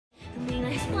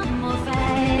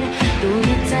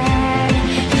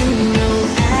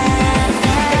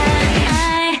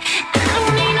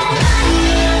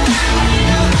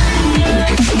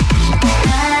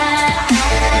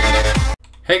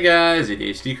Hey guys,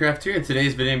 ADHDcraft here. In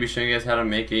today's video, I'm going to be showing you guys how to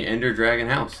make a Ender Dragon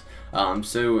house.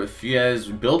 So if you guys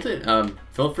built it,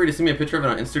 feel free to send me a picture of it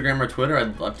on Instagram or Twitter.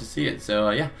 I'd love to see it. So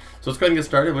yeah, so let's go ahead and get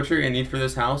started. What you're going to need for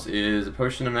this house is a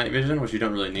potion of night vision, which you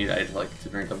don't really need. I just like to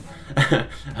drink them.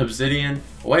 Obsidian,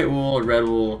 white wool, red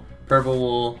wool, purple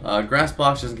wool, grass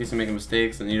blocks just in case you make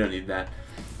mistakes, and you don't need that.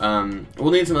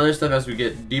 We'll need some other stuff as we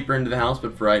get deeper into the house,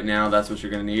 but for right now, that's what you're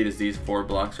going to need is these 4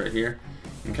 blocks right here.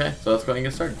 Okay, so let's go ahead and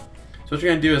get started. So what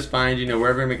you're going to do is find,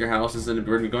 wherever you make your house, we're going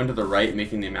to be going to the right,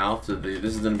 making the mouth. So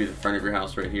this is going to be the front of your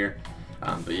house right here.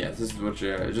 But yeah, this is what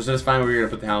you're, just find where you're going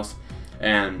to put the house.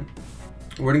 And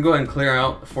we're going to go ahead and clear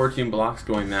out 14 blocks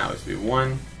going that way. So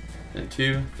 1, then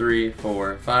 2, 3,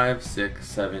 4, 5, 6,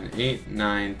 7, 8,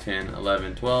 9, 10,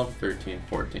 11, 12, 13,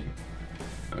 14.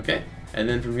 Okay, and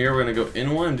then from here we're going to go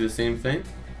in one and do the same thing.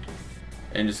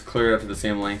 And just clear it up to the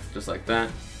same length, just like that.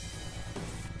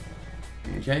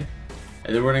 Okay.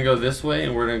 And then we're going to go this way,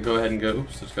 and we're going to go ahead and go,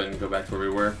 oops, let's go ahead and go back to where we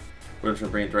were. We're just going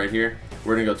to bring it right here.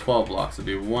 We're going to go 12 blocks. It'll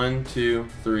be 1, 2,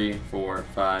 3, 4,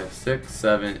 5, 6,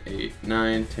 7, 8,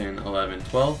 9, 10, 11,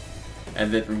 12.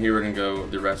 And then from here, we're going to go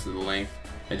the rest of the length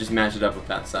and just match it up with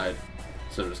that side.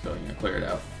 So just go and clear it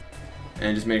out.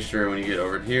 And just make sure when you get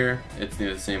over here, it's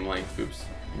near the same length. Oops.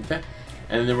 Okay.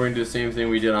 And then we're going to do the same thing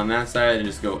we did on that side and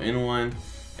just go in one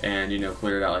and,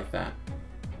 clear it out like that.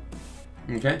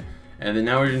 Okay. And then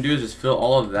now what we're going to do is just fill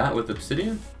all of that with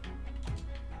obsidian.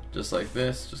 Just like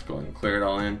this. Just go ahead and clear it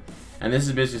all in. And this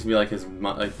is basically going to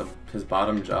be like his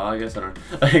bottom jaw, I guess. I don't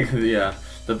know. Like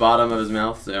the bottom of his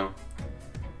mouth. So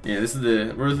yeah, this is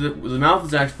the mouth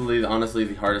is actually honestly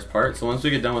the hardest part. So once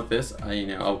we get done with this, I'll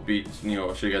show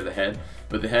you guys the head.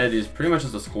 But the head is pretty much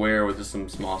just a square with just some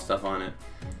small stuff on it.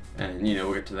 And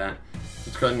we'll get to that.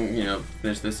 Let's go ahead and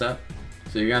finish this up.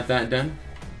 So you got that done.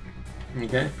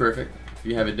 Okay, perfect. If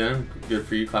you have it done, good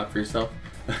for you, clap for yourself.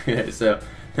 Okay, so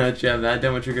now that you have that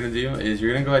done, what you're going to do is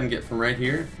you're going to go ahead and get from right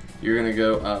here, you're going to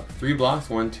go up 3 blocks,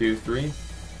 1, 2, 3,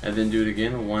 and then do it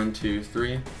again, 1, 2,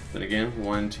 3, then again,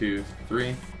 1, 2,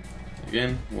 3,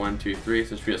 again, 1, 2, 3,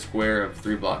 so it should be a square of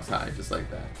 3 blocks high, just like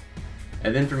that.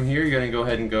 And then from here, you're going to go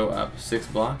ahead and go up 6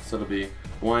 blocks, so it'll be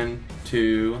 1,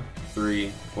 2, 3,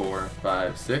 4,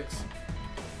 5, 6,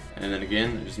 and then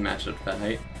again, just match it up to that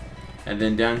height. And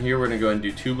then down here we're going to go ahead and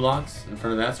do 2 blocks in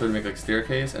front of that, so we're going to make like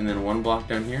staircase, and then 1 block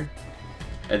down here.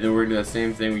 And then we're going to do the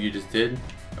same thing you just did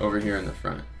over here in the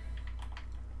front.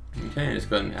 Okay, and just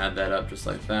go ahead and add that up just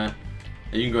like that.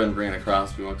 And you can go ahead and bring it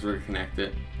across if you want, because we're going to connect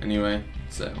it anyway.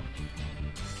 So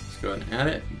just go ahead and add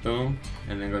it, boom,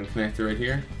 and then go ahead and connect it right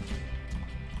here.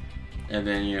 And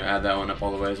then add that one up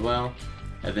all the way as well.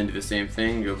 And then do the same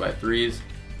thing, go by 3s,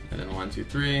 and then 1, 2,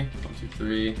 3, 1, 2,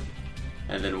 3.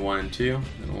 And then 1, 2,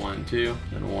 then 1, 2,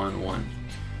 then 1, 1.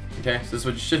 Okay, so this is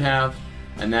what you should have,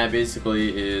 and that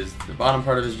basically is the bottom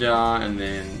part of his jaw, and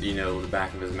then the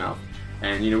back of his mouth.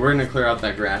 And we're gonna clear out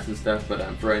that grass and stuff, but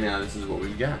for right now, this is what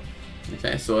we've got.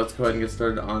 Okay, so let's go ahead and get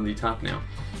started on the top now.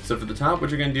 So for the top, what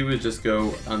you're gonna do is just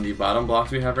go on the bottom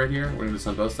blocks we have right here. We're gonna do this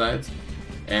on both sides,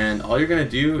 and all you're gonna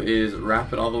do is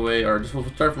wrap it all the way, or we'll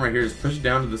start from right here. Just push it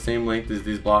down to the same length as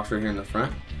these blocks right here in the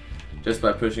front, just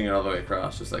by pushing it all the way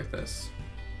across, just like this.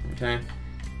 Okay,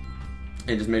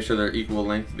 and just make sure they're equal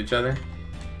length with each other,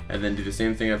 and then do the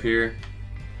same thing up here.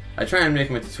 I try and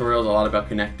make my tutorials a lot about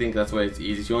connecting, because that's why it's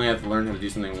easy. So you only have to learn how to do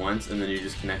something once, and then you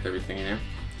just connect everything.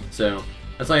 So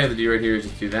that's all you have to do right here is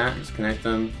just do that, just connect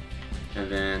them,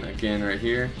 and then again right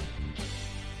here,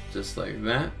 just like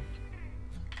that.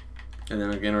 And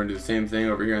then again we're gonna do the same thing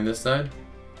over here on this side.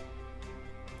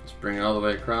 Just bring it all the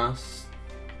way across.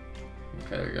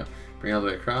 Okay, there we go. Bring it all the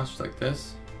way across, just like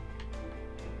this.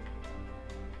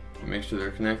 Make sure they're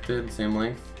connected, same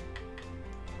length.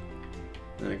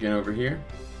 Then again over here.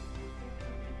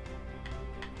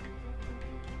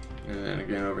 And then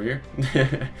again over here.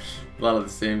 A lot of the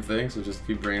same thing, so just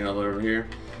keep bringing it all over here.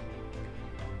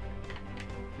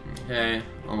 Okay,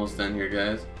 almost done here,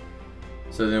 guys.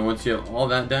 So then once you have all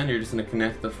that done, you're just going to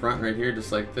connect the front right here,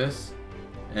 just like this.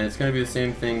 And it's going to be the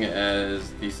same thing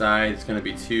as the side. It's going to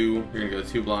be 2, you're going to go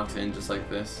 2 blocks in, just like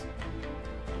this.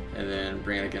 And then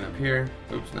bring it again up here.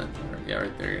 Oops, not right, yeah,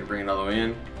 right there. You're gonna bring it all the way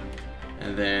in,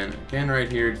 and then again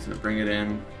right here, just gonna bring it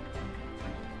in,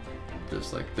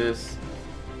 just like this.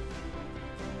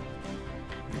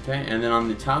 Okay, and then on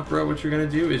the top row, what you're gonna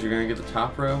do is you're gonna get the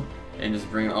top row and just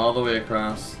bring it all the way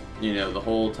across. The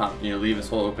whole top. Leave this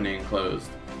whole opening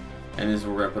closed. And this is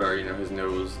where we're gonna put our, his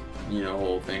nose,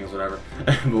 hole things, whatever.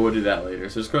 But we'll do that later.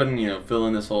 So just go ahead and fill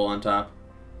in this hole on top.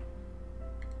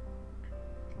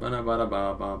 This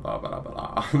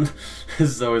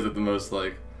is always the most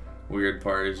weird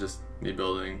part, is just me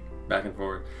building back and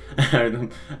forward. I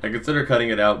consider cutting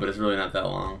it out, but it's really not that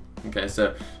long. Okay,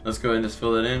 so let's go ahead and just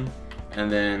fill it in.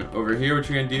 And then over here, what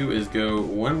you're gonna do is go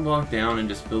one block down and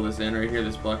just fill this in right here,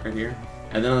 this block right here.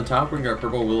 And then on the top, we're gonna go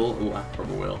purple wool,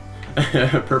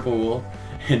 purple wool,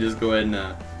 and just go ahead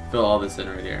and fill all this in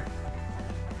right here.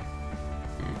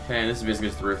 Okay, and this is basically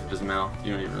just the roof of his mouth.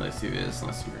 You don't even really see this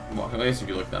unless you're walking. At least if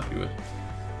you looked up, you would.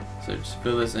 So just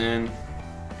fill this in.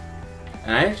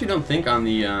 And I actually don't think on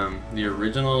the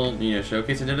original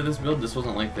showcase I did of this build, this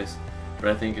wasn't like this. But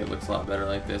I think it looks a lot better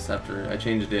like this after I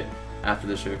changed it after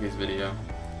the showcase video.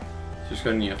 So just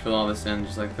go ahead and fill all this in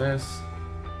just like this.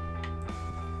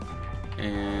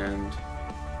 And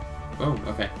boom.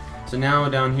 Okay. So now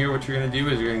down here, what you're gonna do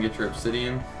is you're gonna get your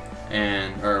obsidian,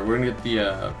 or we're gonna get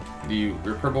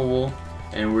your purple wool,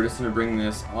 and we're just gonna bring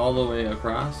this all the way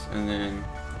across, and then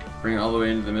bring it all the way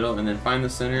into the middle, and then find the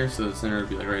center. So the center would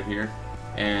be like right here,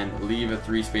 and leave a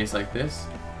 3 space like this,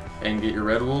 and get your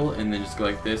red wool, and then just go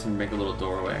like this and make a little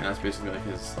doorway, and that's basically like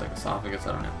his esophagus.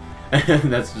 I don't know.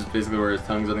 That's just basically where his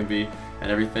tongue's gonna be and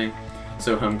everything.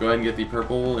 So go ahead and get the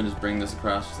purple wool and just bring this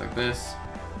across just like this,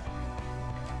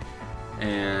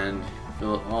 and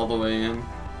fill it all the way in,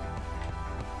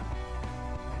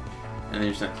 and then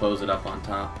you're just gonna close it up on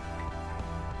top.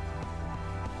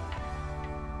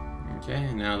 Okay,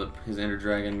 and now his Ender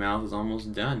Dragon mouth is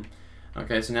almost done.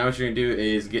 Okay, so now what you're gonna do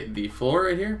is get the floor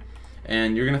right here,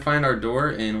 and you're gonna find our door,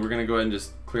 and we're gonna go ahead and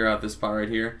just clear out this spot right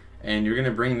here, and you're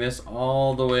gonna bring this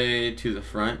all the way to the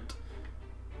front,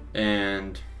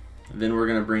 and then we're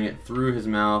gonna bring it through his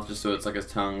mouth just so it's like his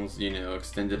tongue's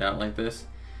extended out like this.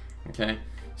 Okay,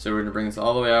 so we're gonna bring this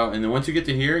all the way out, and then once you get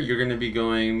to here, you're gonna be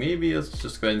going, maybe let's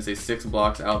just go ahead and say 6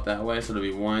 blocks out that way. So it'll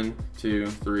be 1, 2,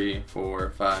 3, 4,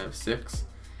 5, 6,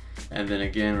 and then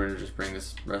again we're gonna just bring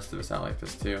this rest of this out like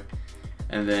this too.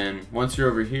 And then once you're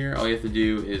over here, all you have to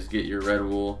do is get your red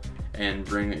wool and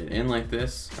bring it in like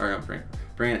this, or not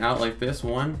bring it out like this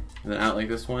one, and then out like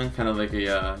this one, kind of like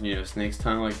a snake's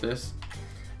tongue like this.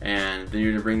 And then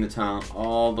you're gonna bring the tongue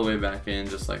all the way back in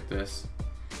just like this.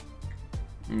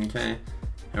 Okay,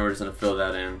 and we're just gonna fill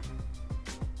that in.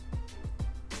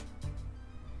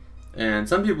 And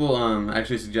some people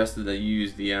actually suggested that you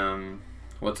use the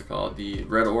what's it called, the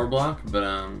red ore block, but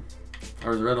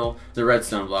or the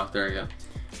redstone block. There you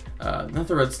go. Not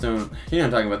the redstone.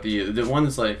 I'm talking about the one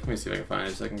that's like. Let me see if I can find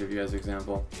it so I can give you guys an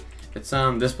example. It's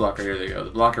this block right here. There you go. The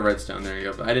block of redstone. There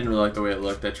you go. But I didn't really like the way it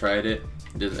looked. I tried it.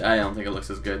 I don't think it looks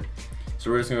as good.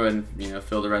 So we're just gonna go ahead and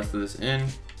fill the rest of this in,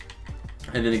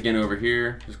 and then again over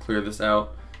here, just clear this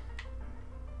out.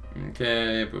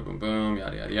 Okay, boom, boom, boom,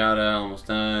 yada yada yada. Almost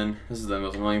done. This is the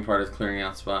most annoying part, is clearing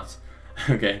out spots.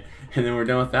 Okay, and then we're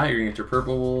done with that. You're gonna get your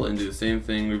purple wool and do the same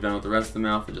thing we've done with the rest of the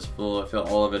mouth, and just fill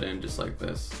all of it in just like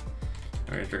this.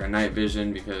 We're gonna trick our night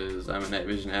vision because I'm a night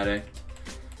vision addict.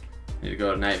 Need to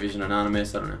go to Night Vision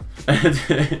Anonymous. I don't know. Go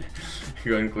ahead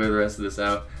and clear the rest of this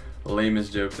out.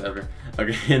 Lamest jokes ever.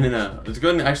 Okay, and then let's go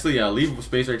ahead and actually leave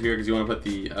space right here because you want to put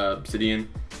the obsidian.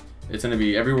 It's going to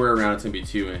be everywhere around. It's going to be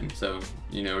 2 in. So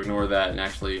ignore that and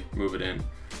actually move it in.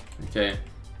 Okay,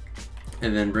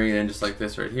 and then bring it in just like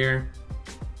this right here.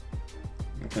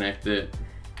 And connect it,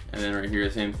 and then right here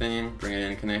the same thing. Bring it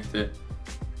in, connect it,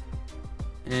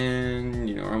 and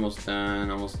we're almost done.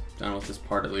 Almost done with this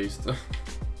part at least.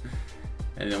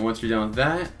 And then once you're done with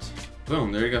that,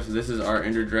 boom, there you go. So this is our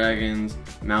Ender Dragon's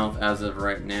mouth as of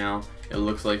right now. It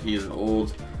looks like he is an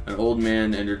old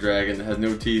man Ender Dragon that has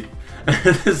no teeth.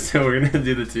 So we're gonna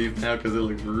do the teeth now because it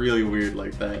looks really weird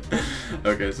like that.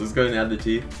 Okay, so let's go ahead and add the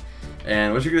teeth.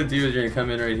 And what you're gonna do is you're gonna come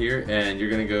in right here and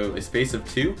you're gonna go a space of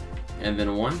 2, and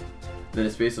then 1, then a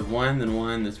space of 1, then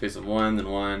 1, then a space of 1, then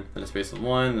 1, then a space of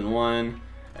 1, then 1.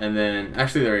 And then,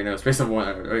 actually there you go, space of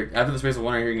 1, after the space of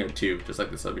 1 right here, you can go 2, just like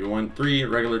this. So it'll be 3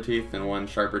 regular teeth, then 1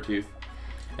 sharper tooth.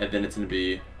 And then it's going to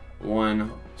be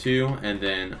 1, 2, and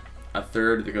then a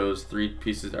third that goes 3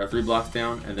 pieces, or 3 blocks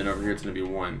down, and then over here it's going to be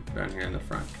 1 down here in the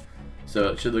front. So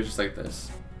it should look just like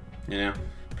this,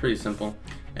 pretty simple.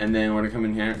 And then we're going to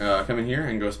come in here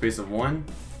and go a space of 1,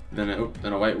 then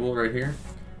a white wool right here,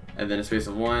 and then a space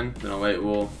of 1, then a white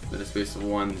wool, then a space of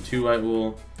 1, then 2 white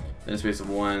wool, then a space of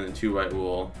 1, then 2 white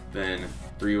wool, then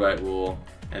 3 white wool,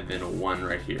 and then 1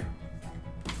 right here.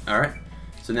 Alright,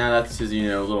 so now that's his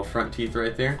little front teeth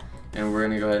right there, and we're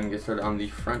gonna go ahead and get started on the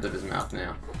front of his mouth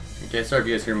now. Okay, sorry if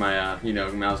you guys hear my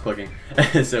mouse clicking.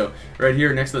 So right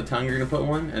here next to the tongue you're gonna put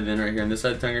 1, and then right here on this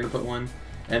side of the tongue you're gonna put 1,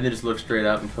 and then just look straight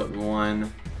up and put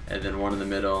 1, and then 1 in the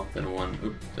middle, then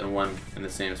 1, then 1 in the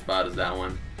same spot as that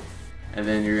one. And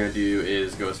then you're gonna do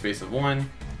is go a space of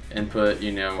 1 and put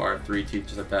our 3 teeth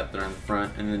just like that. They're on the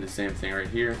front, and then the same thing right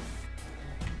here.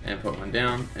 and put one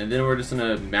down, and then we're just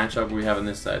gonna match up what we have on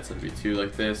this side. So it'll be 2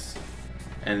 like this,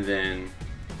 and then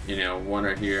 1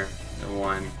 right here, and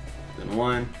 1, then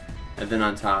 1, and then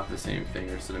on top the same thing.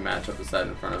 We're just gonna match up the side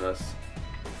in front of us.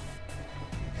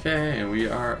 Okay, and we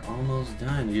are almost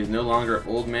done. He is no longer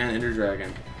Old Man Ender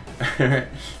Dragon. Alright,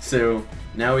 so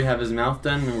now we have his mouth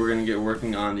done, and we're gonna get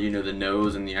working on the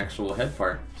nose and the actual head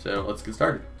part. So let's get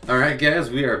started. Alright guys,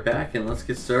 we are back, and let's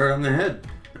get started on the head.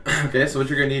 Okay, so what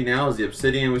you're gonna need now is the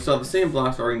obsidian. We still have the same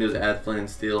blocks. All we're gonna do is add flint and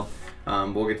steel.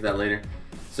 We'll get to that later.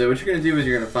 So what you're gonna do is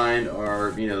you're gonna find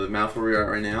our, the mouth where we are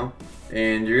at right now,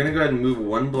 and you're gonna go ahead and move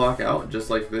 1 block out just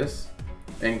like this,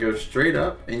 and go straight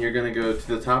up, and you're gonna go to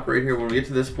the top right here. When we get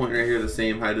to this point right here, the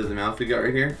same height as the mouth we got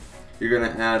right here, you're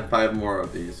gonna add 5 more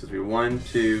of these. So it'll be 1,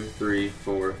 2, 3,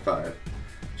 4, 5,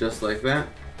 just like that.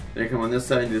 Then you come on this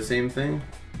side and do the same thing.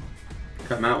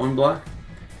 Come out 1 block,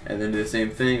 and then do the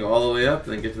same thing, go all the way up,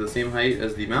 and then get to the same height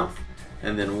as the mouth,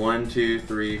 and then 1, 2,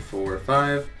 3, 4,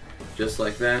 5, just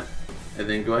like that. And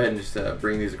then go ahead and just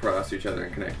bring these across to each other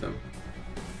and connect them.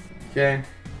 Okay,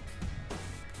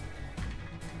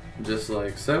 just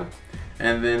like so.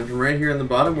 And then from right here on the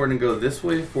bottom, we're gonna go this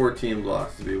way 14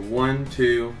 blocks. It'll be 1,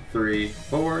 2, 3,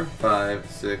 4,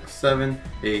 5, 6, 7,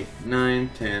 8, 9,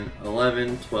 10,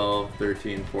 11, 12,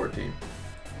 13, 14.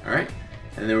 Alright,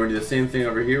 and then we're gonna do the same thing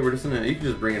over here. We're just gonna, you can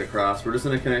just bring it across. We're just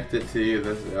gonna connect it to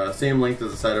the same length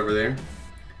as the side over there.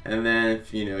 And then,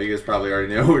 if you guys probably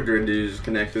already know what we're gonna do is just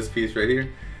connect this piece right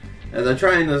here. As I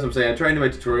try and, as I'm saying, I try and do my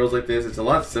tutorials like this. It's a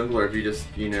lot simpler if you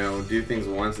just, do things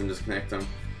once and just connect them.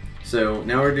 So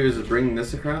now what we're going to do is bring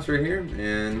this across right here,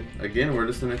 and again, we're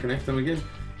just going to connect them again.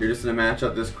 You're just going to match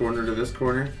up this corner to this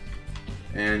corner,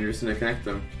 and you're just going to connect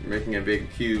them. You're making a big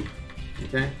cube,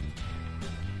 okay?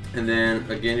 And then,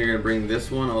 again, you're going to bring this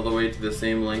one all the way to the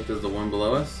same length as the one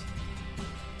below us,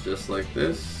 just like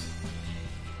this.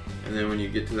 And then when you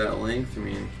get to that length,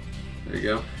 there you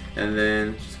go. And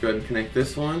then just go ahead and connect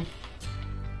this one.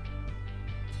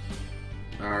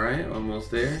 Alright, almost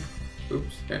there.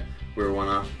 Oops, okay, we're 1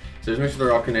 off. So just make sure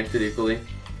they're all connected equally,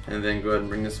 and then go ahead and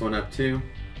bring this one up too.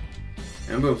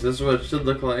 And boom, so this is what it should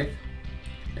look like.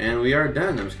 And we are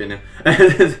done. I'm just kidding.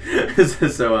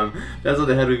 So that's what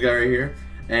the head we've got right here.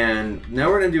 And now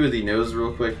we're gonna do the nose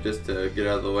real quick, just to get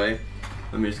out of the way.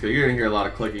 Let me just go. You're gonna hear a lot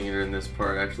of clicking in this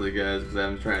part, actually, guys, because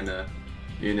I'm trying to,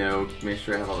 make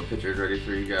sure I have all the pictures ready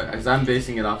for you guys. Because I'm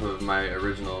basing it off of my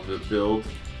original build,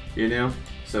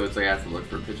 so it's like I have to look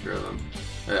for a picture of them.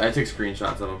 I took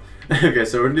screenshots of them. Okay,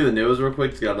 so we're gonna do the nose real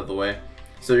quick to get out of the way.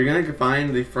 So you're gonna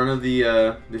find the front of the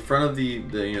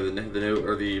nose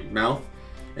or the mouth,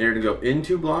 and you're gonna go in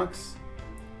 2 blocks,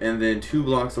 and then 2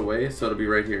 blocks away. So it'll be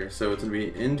right here. So it's gonna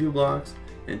be in 2 blocks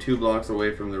and 2 blocks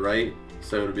away from the right.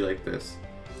 So it'll be like this,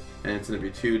 and it's gonna be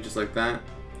 2 just like that.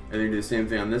 And then you do the same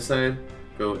thing on this side.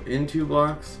 Go in 2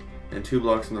 blocks and 2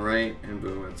 blocks on the right, and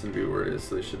boom, that's gonna be where it is.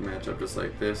 So they should match up just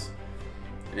like this.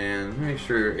 And make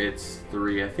sure it's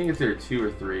 3. I think it's either 2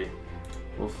 or 3.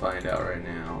 We'll find out right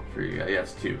now for you guys. Yeah,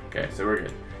 it's 2. Okay, so we're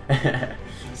good.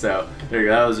 So there you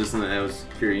go. That was just something I was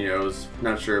curious, I was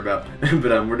not sure about.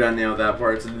 But we're done now with that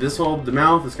part. So the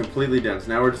mouth is completely done. So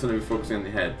now we're just gonna be focusing on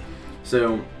the head.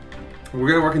 So we're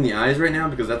gonna work on the eyes right now,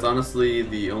 because that's honestly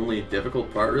the only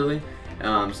difficult part, really.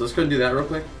 So let's go ahead and do that real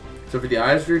quick. So for the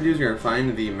eyes, what you're gonna do is you're gonna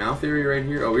find the mouth area right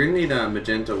here. Oh, we're gonna need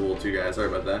magenta wool too, guys. Sorry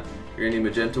about that. You're gonna need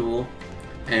magenta wool.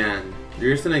 And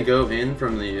you're just gonna go in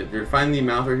from you're gonna find the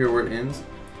mouth right here where it ends.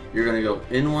 You're gonna go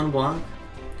in 1 block,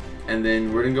 and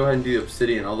then we're gonna go ahead and do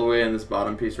obsidian all the way in this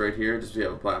bottom piece right here, just so you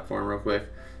have a platform real quick.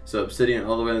 So obsidian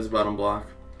all the way in this bottom block,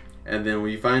 and then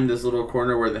when you find this little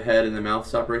corner where the head and the mouth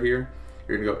stop right here,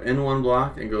 you're gonna go in 1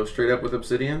 block and go straight up with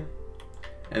obsidian.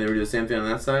 And then we do the same thing on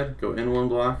that side. Go in 1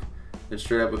 block, then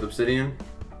straight up with obsidian.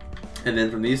 And then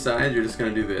from these sides, you're just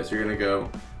gonna do this. You're gonna go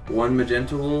 1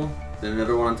 magenta wool, then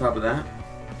another one on top of that.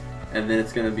 And then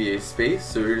it's going to be a space,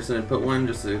 so you're just going to put one,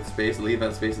 just a space, leave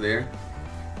that space there.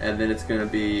 And then it's going to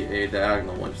be a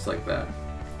diagonal one, just like that.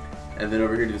 And then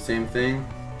over here do the same thing.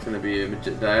 It's going to be a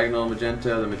diagonal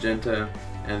magenta, the magenta,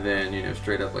 and then,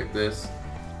 straight up like this.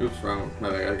 Oops, wrong, my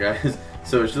bad, guys.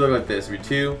 So it should look like this. It'll be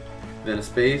 2, then a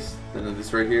space, then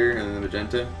this right here, and then the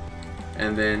magenta.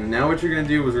 And then now what you're going to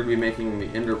do is we're going to be making the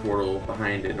ender portal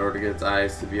behind it in order to get its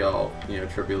eyes to be all,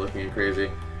 trippy looking and crazy.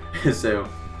 So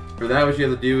for that, what you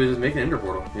have to do is just make an ender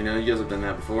portal. You guys have done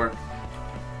that before.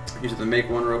 You just have to make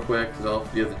one real quick, because all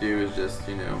you have to do is just,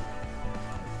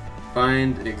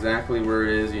 find exactly where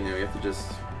it is. You have to just,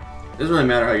 it doesn't really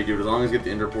matter how you do it, as long as you get the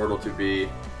ender portal to be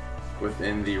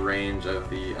within the range of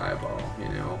the eyeball,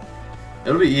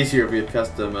 It'll be easier if we had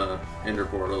custom ender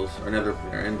portals, or ender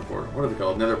portal. What are they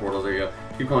called? Nether portals, there you go.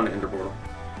 Keep calling it ender portal.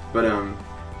 But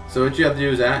So what you have to do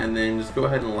is that, and then just go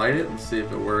ahead and light it and see if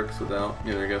it works without,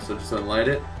 there we go. So just unlight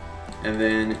it, and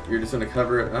then you're just going to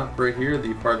cover it up right here,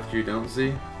 the part that you don't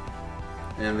see,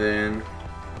 and then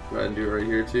go ahead and do it right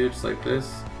here too, just like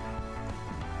this.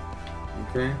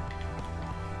 Okay,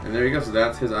 and there you go. So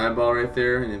that's his eyeball right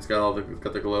there, and it's got all the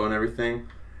glow and everything.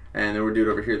 And then we'll do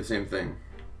it over here, the same thing.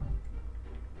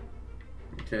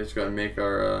 Okay, just gotta make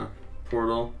our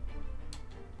portal.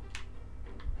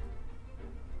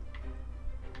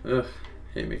 Ugh,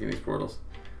 hate making these portals.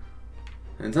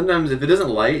 And sometimes if it doesn't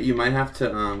light, you might have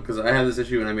to, because I had this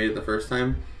issue when I made it the first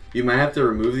time, you might have to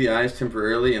remove the eyes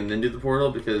temporarily and then do the portal,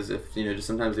 because if, just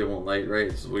sometimes they won't light right.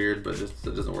 It's weird, but it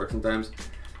doesn't work sometimes.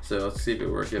 So let's see if it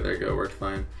works. Yeah, there you go, it worked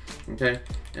fine. Okay,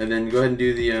 and then go ahead and do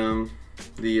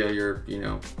your,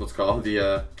 what's called the,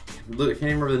 I can't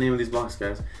remember the name of these blocks,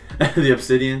 guys. The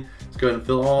obsidian. Let's go ahead and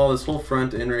fill all this whole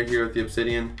front in right here with the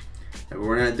obsidian. And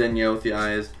we're not done yet with the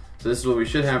eyes. So this is what we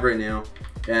should have right now.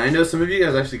 And I know some of you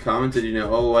guys actually commented,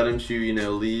 oh, why don't you,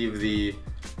 leave the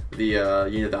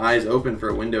eyes open for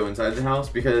a window inside the house,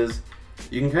 because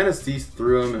you can kind of see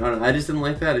through them. And I don't know, I just didn't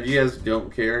like that. If you guys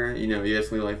don't care, you guys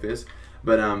can leave like this.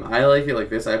 But I like it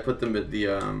like this. I put them at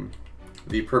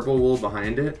the purple wool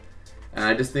behind it, and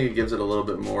I just think it gives it a little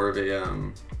bit more of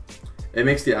a it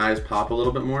makes the eyes pop a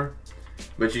little bit more.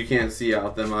 But you can't see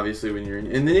out them obviously when you're in.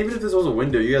 And then even if this was a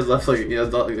window, you guys left like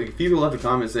people left a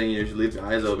comment saying you should leave the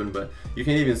eyes open, but you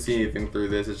can't even see anything through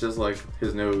this. It's just like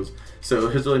his nose, so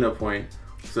there's really no point.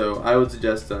 So I would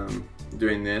suggest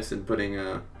doing this and putting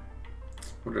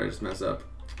what did I just mess up?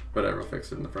 Whatever, I'll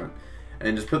fix it in the front,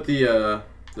 and just put the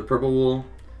purple wool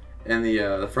and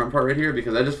the front part right here,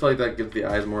 because I just feel like that gives the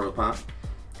eyes more of a pop.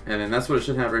 And then that's what it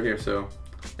should have right here. So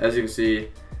as you can see,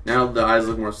 now the eyes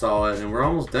look more solid, and we're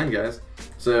almost done, guys.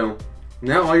 So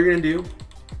now all you're gonna do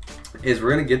is we're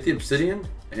gonna get the obsidian,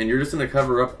 and you're just gonna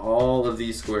cover up all of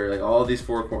these squares, like all of these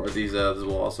four corners, these this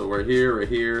wall. So right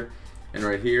here, and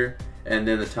right here, and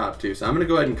then the top two. So I'm gonna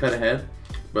go ahead and cut ahead,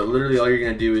 but literally all you're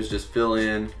gonna do is just fill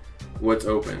in what's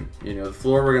open. The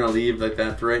floor we're gonna leave like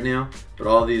that for right now, but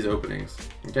all these openings.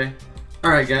 Okay. All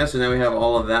right, guys. So now we have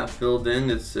all of that filled in.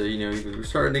 It's we're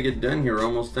starting to get done here. We're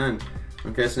almost done.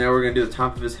 Okay. So now we're gonna do the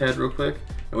top of his head real quick,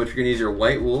 and what you're gonna use your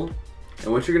white wool.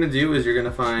 And what you're gonna do is you're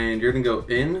gonna go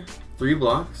in 3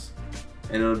 blocks,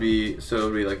 and it'll be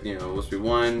like let's be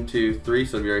 1, 2, 3,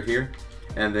 so it'll be right here,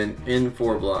 and then in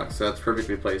 4 blocks. So that's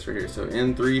perfectly placed right here. So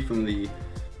in 3 from the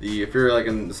if you're like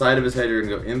on the side of his head, you're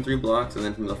gonna go in 3 blocks, and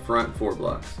then from the front 4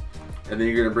 blocks, and then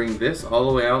you're gonna bring this all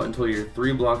the way out until you're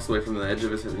 3 blocks away from the edge of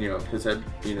his head, his head,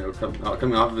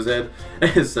 coming off of his head.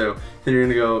 So then you're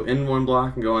gonna go in 1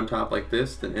 block and go on top like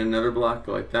this, then in another block,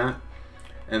 go like that.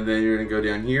 And then you're going to go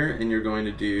down here, and you're going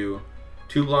to do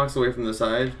 2 blocks away from the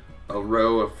side, a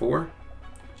row of 4,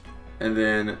 and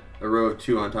then a row of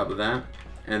 2 on top of that,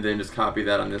 and then just copy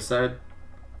that on this side.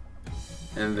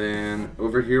 And then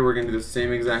over here we're going to do the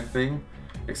same exact thing,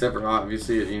 except for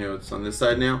obviously it's on this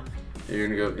side now. And you're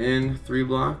going to go in 3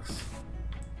 blocks.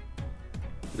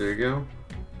 There you go.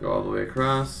 Go all the way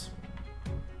across.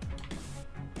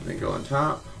 Then go on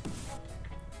top.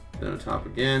 Then on top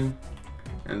again.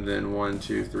 And then 1,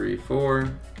 2, 3,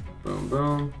 4, boom,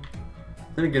 boom.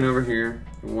 Then again over here,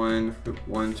 1,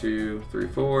 2, 3,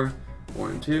 4,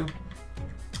 1, 2.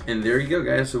 And there you go,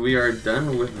 guys. So we are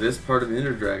done with this part of the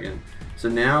Ender Dragon. So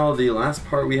now the last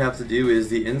part we have to do is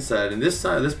the inside. And this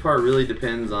part really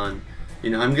depends on,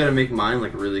 I'm gonna make mine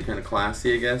like really kind of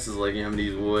classy, I guess. Is like, I'm gonna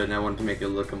use wood, and I want to make it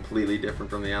look completely different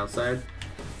from the outside.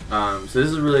 So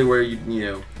this is really where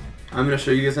I'm going to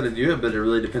show you guys how to do it, but it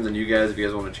really depends on you guys if you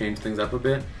guys want to change things up a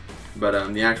bit.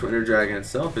 But the actual Ender Dragon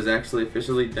itself is actually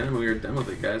officially done. We are done with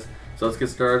it, guys. So let's get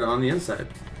started on the inside.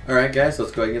 Alright, guys, so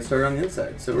let's go ahead and get started on the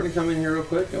inside. So we're going to come in here real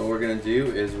quick, and what we're going to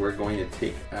do is we're going to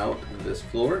take out this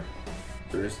floor.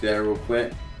 So we're just do that real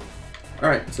quick.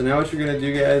 Alright, so now what you're going to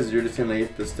do, guys, is you're just going to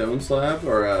get the stone slab,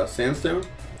 or sandstone.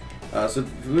 So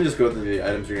let me just go through the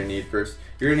items you're going to need first.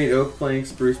 You're going to need oak plank,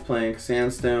 spruce plank,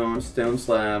 sandstone, stone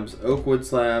slabs, oak wood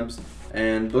slabs,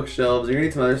 and bookshelves. You're going to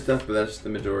need some other stuff, but that's just the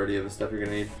majority of the stuff you're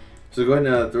going to need. So go ahead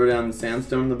and throw down the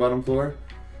sandstone on the bottom floor.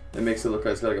 It makes it look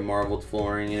like it's got like a marbled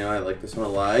flooring. I like this one a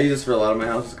lot. I use this for a lot of my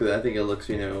houses because I think it looks,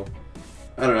 I don't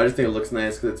know, I just think it looks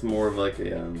nice because it's more of like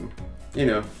a,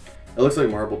 it looks like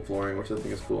marbled flooring, which I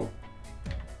think is cool.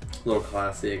 A little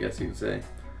classy, I guess you could say.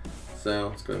 So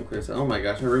let's go ahead and clear this out. Oh my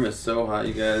gosh, my room is so hot,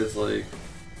 you guys. Like,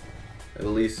 at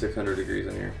least 600 degrees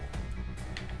in here.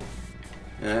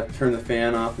 And I have to turn the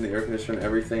fan off and the air conditioner and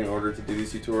everything in order to do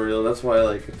these tutorials. That's why,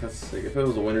 like, if it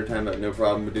was the winter time, I have no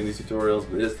problem with doing these tutorials,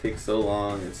 but it just takes so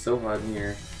long. It's so hot in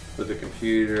here with the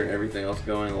computer and everything else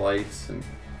going, lights, and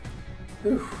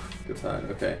whew, good side.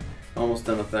 Okay, almost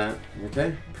done with that.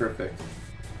 Okay, perfect.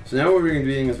 So now what we're going to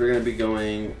be doing is we're going to be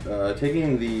going,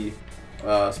 taking the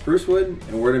spruce wood,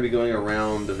 and we're going to be going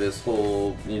around this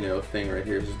whole, thing right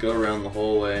here. Just go around the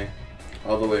whole way,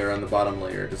 all the way around the bottom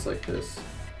layer, just like this.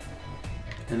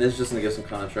 And this is just going to give some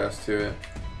contrast to it.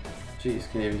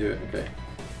 Jeez, can't even do it. Okay,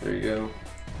 there you go.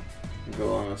 Go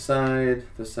along the side,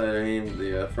 this side I mean,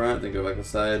 the front, then go back the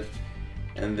side,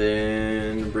 and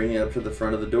then bring it up to the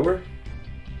front of the door.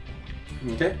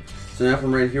 Okay, so now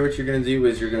from right here, what you're going to do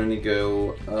is you're going to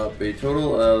go up a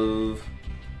total of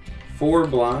 4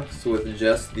 blocks with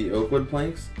just the oak wood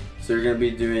planks. So you're going to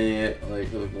be doing it like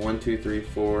 1, 2, 3,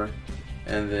 4,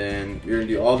 and then you're going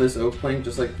to do all this oak plank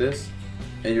just like this,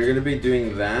 and you're going to be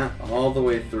doing that all the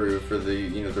way through for the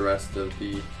the rest of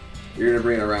the. You're going to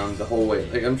bring it around the whole way.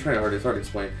 Like, it's hard to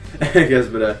explain, I guess,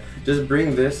 but just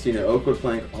bring this, oak wood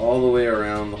plank all the way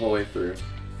around the whole way through.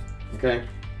 Okay?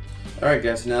 Alright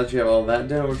guys, so now that you have all that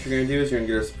done, what you're going to do is you're going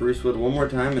to get a spruce wood one more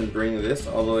time and bring this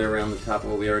all the way around the top of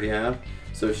what we already have.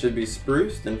 So it should be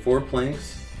spruce, then 4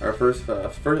 planks. Our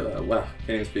wow, can't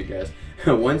even speak guys.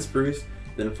 1 spruce,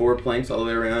 then 4 planks all the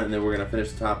way around, and then we're going to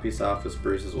finish the top piece off with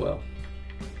spruce as well.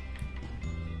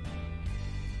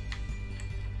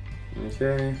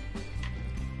 Okay.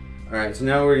 Alright, so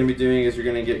now what we're going to be doing is you're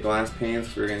going to get glass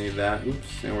panes, so we're going to need that.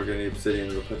 Oops, and we're going to need obsidian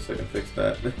real quick so I can fix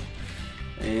that.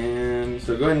 And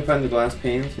so go ahead and find the glass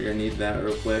panes, you're going to need that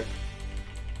real quick.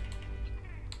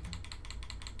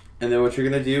 And then what you're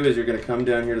going to do is you're going to come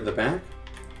down here to the back,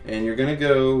 and you're going to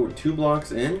go 2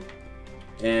 blocks in,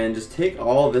 and just take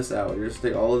all of this out. You're just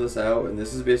take all of this out, and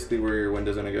this is basically where your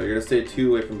window's going to go. You're going to stay 2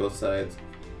 away from both sides.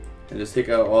 And just take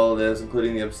out all of this,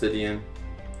 including the obsidian,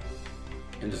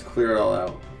 and just clear it all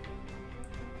out.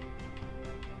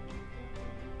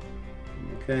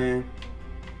 Okay.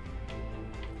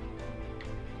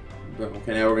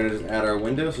 Okay, now we're going to just add our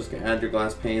windows. Just going to add your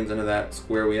glass panes into that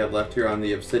square we have left here on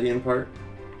the obsidian part.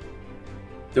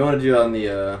 Don't want to do it on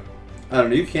the, I don't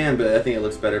know, you can, but I think it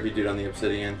looks better if you do it on the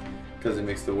obsidian, because it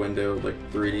makes the window like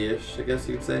 3D-ish, I guess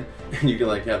you could say. And you can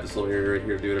like have this little area right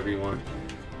here to do whatever you want.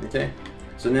 Okay,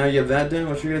 so now you have that done.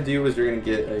 What you're going to do is you're going to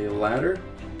get a ladder,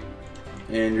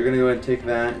 and you're going to go ahead and take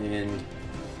that and,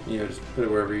 just put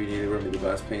it wherever you need it. We're going to do the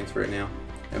glass panes right now.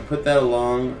 And put that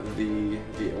along the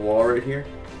wall right here,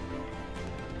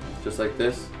 just like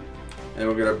this. And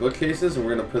we'll get our bookcases, and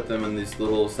we're going to put them in these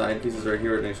little side pieces right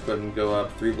here. We're going to go ahead and go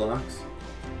up 3 blocks,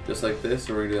 just like this.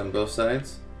 And we're going to do it on both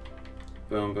sides.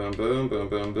 Boom, boom, boom, boom,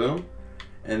 boom, boom.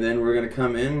 And then we're going to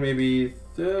come in, maybe,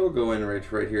 we'll go in right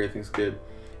here, I think it's good.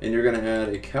 And you're going to add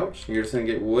a couch. You're just going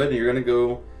to get wood, and you're going to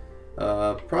go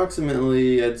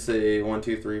approximately, I'd say 1,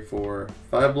 2, 3, 4,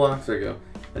 5 blocks. There you go.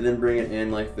 And then bring it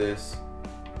in like this.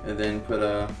 And then put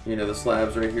the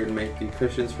slabs right here to make the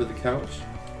cushions for the couch.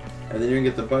 And then you're gonna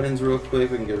get the buttons real quick.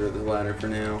 We can get rid of the ladder for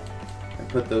now, and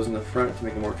put those in the front to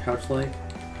make it more couch-like.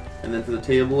 And then for the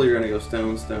table, you're gonna go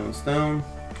stone, stone, stone,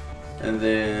 and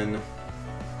then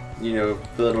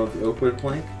fill it in with the oak wood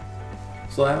plank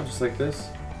slab, just like this.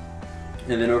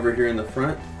 And then over here in the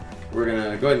front, we're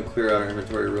gonna go ahead and clear out our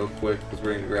inventory real quick because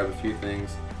we're gonna grab a few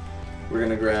things. We're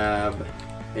gonna grab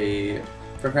a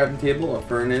crafting table, a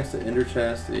furnace, an ender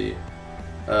chest, a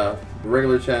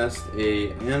regular chest,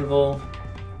 a anvil,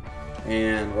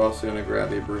 and we're also going to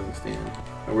grab a brewing stand.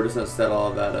 And we're just going to set all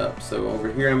of that up. So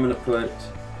over here I'm going to put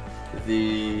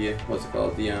the,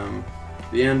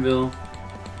 the anvil,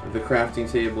 the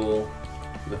crafting table,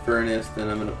 the furnace, then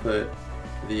I'm going to put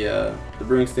the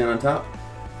brewing stand on top.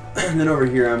 And then over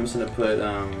here I'm just going to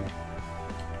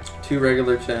put 2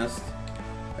 regular chests,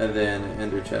 and then an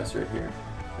ender chest right here.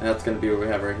 And that's going to be what we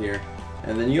have right here.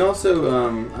 And then you also,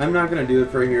 I'm not going to do it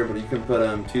for here, but you can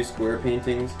put 2 square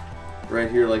paintings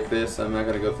right here like this. I'm not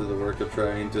going to go through the work of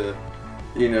trying to,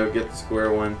 get the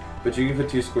square one. But you can put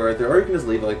 2 square right there, or you can just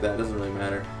leave it like that. It doesn't really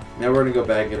matter. Now we're going to go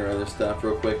back and get our other stuff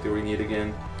real quick that we need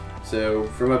again. So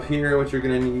from up here, what you're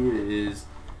going to need is,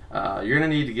 you're going to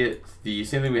need to get the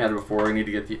same thing we had before. We need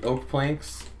to get the oak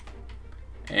planks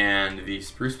and the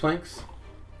spruce planks.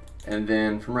 And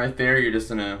then from right there, we're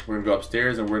gonna go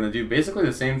upstairs, and we're gonna do basically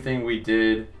the same thing we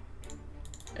did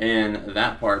in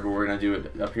that part, but we're gonna do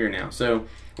it up here now. So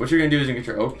what you're gonna do is you get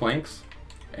your oak planks,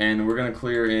 and we're gonna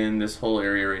clear in this whole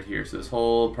area right here. So this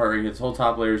whole part right here, this whole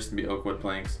top layer is gonna be oak wood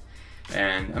planks.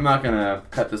 And I'm not gonna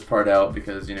cut this part out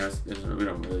because we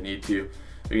don't really need to.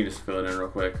 We can just fill it in real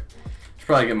quick. Should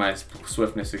probably get my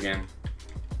swiftness again.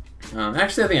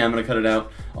 Actually, I think I'm going to cut it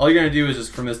out. All you're going to do is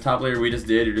just from this top layer we just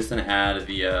did, you're just going to add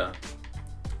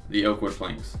the oak wood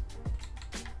planks.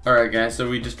 Alright guys, so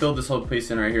we just filled this whole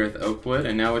piece in right here with oak wood,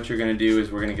 and now what you're going to do is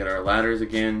we're going to get our ladders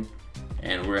again,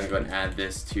 and we're gonna go ahead and add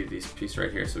this to this piece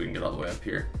right here so we can get all the way up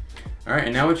here. All right,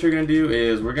 and now what you're gonna do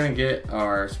is we're gonna get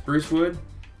our spruce wood,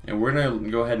 and we're gonna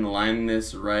go ahead and line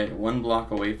this right 1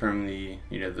 block away from the,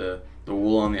 the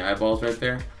wool on the eyeballs right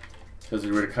there, because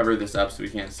we're gonna cover this up so we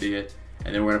can't see it.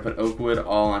 And then we're gonna put oak wood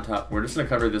all on top. We're just gonna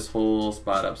cover this whole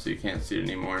spot up so you can't see it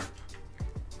anymore.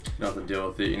 You don't have to deal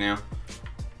with it,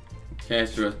 Okay,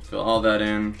 so we have to fill all that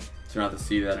in so you don't have to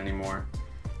see that anymore.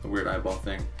 The weird eyeball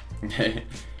thing. Okay,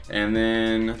 and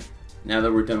then now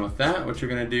that we're done with that, what you're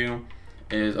gonna do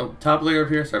is, top layer up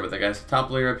here, sorry about that guys,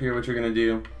 top layer up here, what you're gonna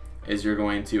do is you're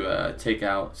going to take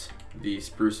out the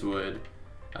spruce wood,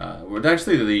 well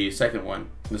actually the second one,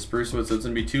 the spruce wood, so it's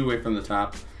gonna be 2 away from the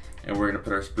top, and we're gonna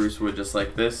put our spruce wood just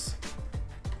like this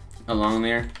along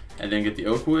there, and then get the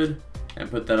oak wood and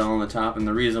put that all on the top. And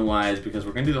the reason why is because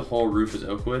we're gonna do the whole roof as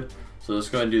oak wood, so let's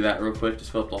go ahead and do that real quick.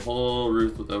 Just fill up the whole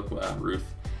roof with oak wood,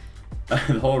 the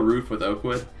whole roof with oak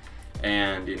wood,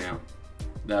 and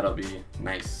that'll be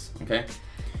nice. Okay,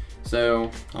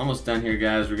 so almost done here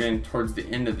guys. We're getting towards the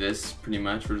end of this pretty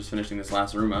much. We're just finishing this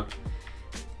last room up,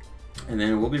 and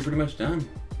then we'll be pretty much done.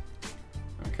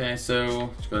 Okay,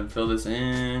 so let's go ahead and fill this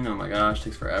in. Oh my gosh,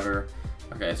 takes forever.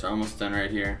 Okay, so almost done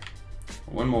right here.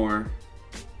 One more.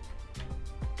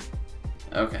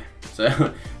 Okay, so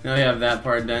now we have that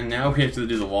part done. Now we have to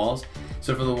do the walls.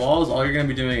 So for the walls, all you're gonna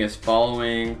be doing is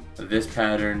following this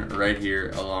pattern right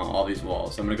here along all these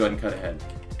walls. So I'm gonna go ahead and cut ahead.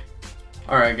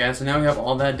 Alright guys, so now we have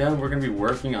all that done. We're gonna be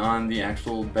working on the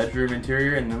actual bedroom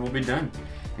interior, and then we'll be done.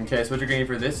 Okay, so what you're gonna need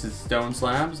for this is stone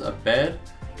slabs, a bed,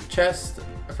 chest,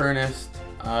 a furnace,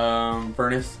 crafting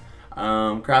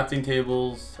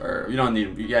tables, or you don't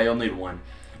need, you'll need one.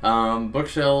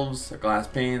 Bookshelves, glass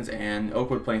panes, and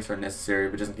oak wood planks are necessary,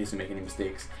 but just in case you make any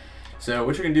mistakes. So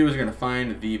what you're gonna do is you're gonna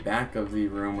find the back of the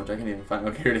room, which I can't even find.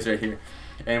 Okay, here it is right here.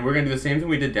 And we're gonna do the same thing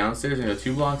we did downstairs. We're gonna go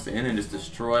 2 blocks in and just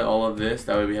destroy all of this.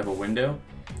 That way we have a window.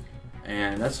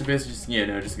 And that's basically just,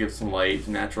 just give some light,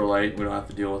 natural light. We don't have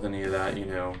to deal with any of that,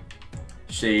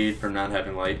 shade from not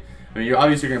having light. I mean, you're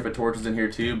obviously gonna put torches in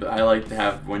here too, but I like to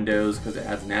have windows because it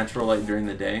adds natural light during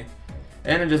the day.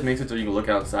 And it just makes it so you can look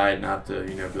outside and not to,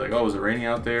 be like, oh, is it raining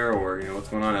out there? Or, what's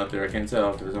going on out there? I can't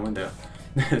tell because there's no window.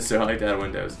 So I like to add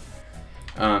windows.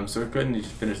 So go ahead and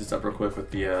just finish this up real quick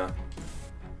with the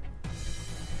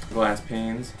glass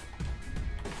panes.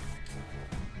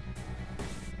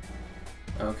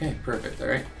 Okay, perfect,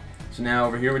 alright. So now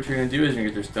over here what you're going to do is you're going to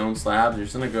get your stone slabs. You're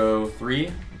just going to go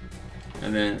 3,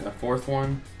 and then a 4th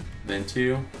one, then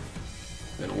 2,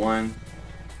 then 1,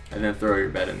 and then throw your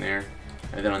bed in there.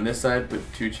 And then on this side put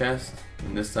 2 chests,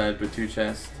 and this side put 2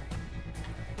 chests.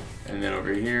 And then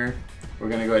over here we're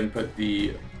going to go ahead and put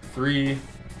the 3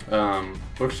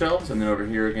 bookshelves, and then over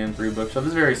here again 3 bookshelves.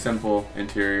 It's a very simple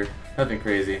interior, nothing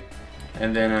crazy.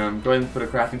 And then go ahead and put a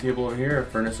crafting table over here, a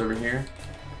furnace over here.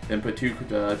 Then put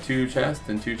 2 chests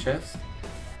and 2 chests,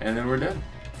 and then we're done.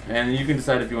 And you can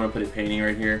decide if you want to put a painting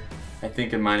right here. I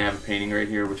think in mine I have a painting right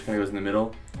here which kind of goes in the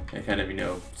middle and kind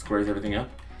of squares everything up.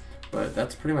 But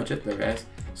that's pretty much it though guys.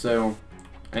 So,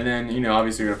 and then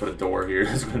obviously you're gonna put a door here.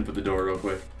 Let's go ahead and put the door real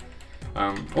quick.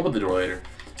 We'll put the door later.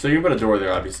 So you can put a door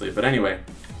there obviously, but anyway.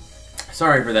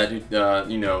 Sorry for that,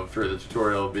 for the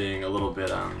tutorial being a little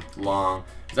bit long.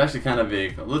 It's actually kind of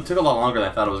big. It took a lot longer than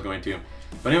I thought it was going to.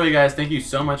 But anyway guys, thank you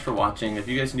so much for watching. If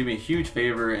you guys can do me a huge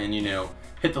favor and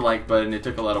hit the like button. It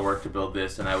took a lot of work to build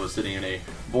this, and I was sitting in a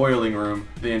boiling room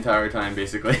the entire time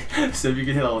basically. So if you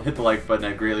could hit the like button,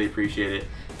 I'd greatly appreciate it.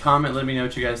 Comment, let me know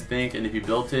what you guys think, and if you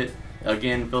built it,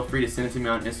 again, feel free to send it to me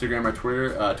on Instagram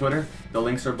or Twitter. The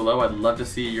links are below. I'd love to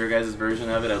see your guys' version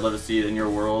of it. I'd love to see it in your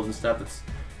world and stuff.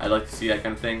 I'd like to see that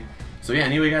kind of thing. So yeah,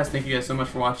 anyway guys, thank you guys so much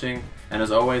for watching, and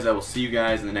as always, I will see you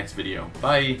guys in the next video.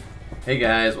 Bye! Hey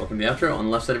guys, welcome to the outro. On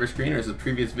the left side of your screen is the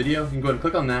previous video. You can go ahead and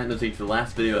click on that, and it'll take you to the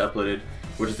last video uploaded,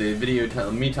 which is a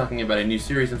video me talking about a new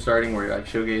series I'm starting where I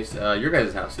showcase your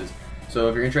guys' houses. So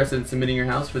if you're interested in submitting your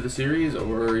house for the series,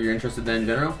 or you're interested in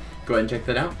general, go ahead and check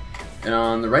that out. And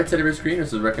on the right side of your screen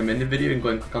is a recommended video. You can go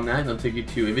ahead and click on that, and it'll take you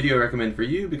to a video I recommend for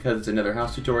you because it's another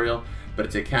house tutorial, but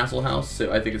it's a castle house,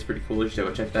 so I think it's pretty cool. You should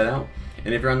go check that out.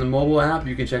 And if you're on the mobile app,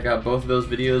 you can check out both of those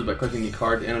videos by clicking the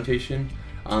card annotation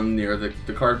on the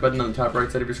card button on the top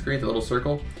right side of your screen, the little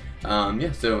circle.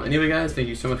 Yeah, so anyway guys, thank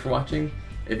you so much for watching.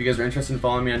 If you guys are interested in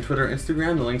following me on Twitter or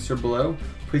Instagram, the links are below.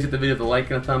 Please hit the video with a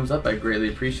like and a thumbs up. I greatly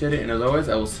appreciate it. And as always,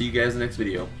 I will see you guys in the next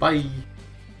video. Bye!